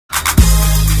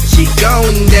She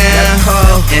going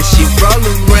down, and she roll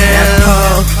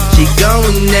around. She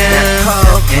going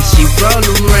down, and she roll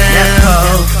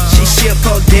around. She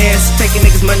pole dance, taking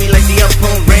niggas money like the up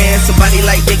on rent. Somebody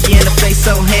like Nicki in the face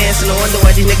so handsome. No wonder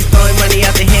why these niggas throwing money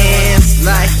out their hands.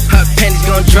 Like her pennies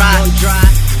gon' drop,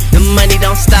 the money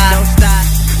don't stop.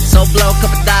 So blow a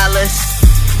couple dollars,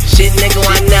 shit nigga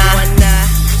why not?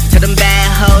 Tell them bad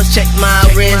hoes check my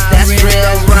wrist, that's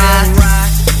real right.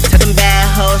 Tell them bad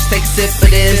hoes take a sip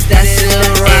of this, that's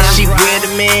real right. And she with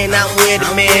a man, I'm with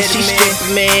a man. She strip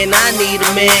a man, I need a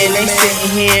man. They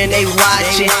sitting here and they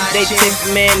watching, they tip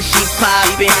a man and she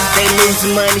popping. They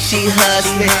losing money, she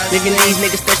hustling. Leaving these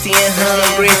niggas thirsty and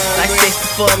hungry. Like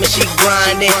 64 man, she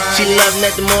grinding. She love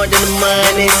nothing more than the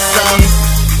money. So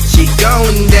she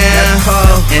going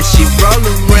down, and she roll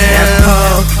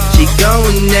around. She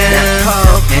going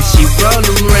down, and she roll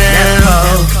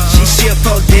around. She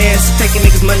pole dance, taking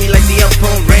niggas money like the up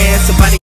on rent.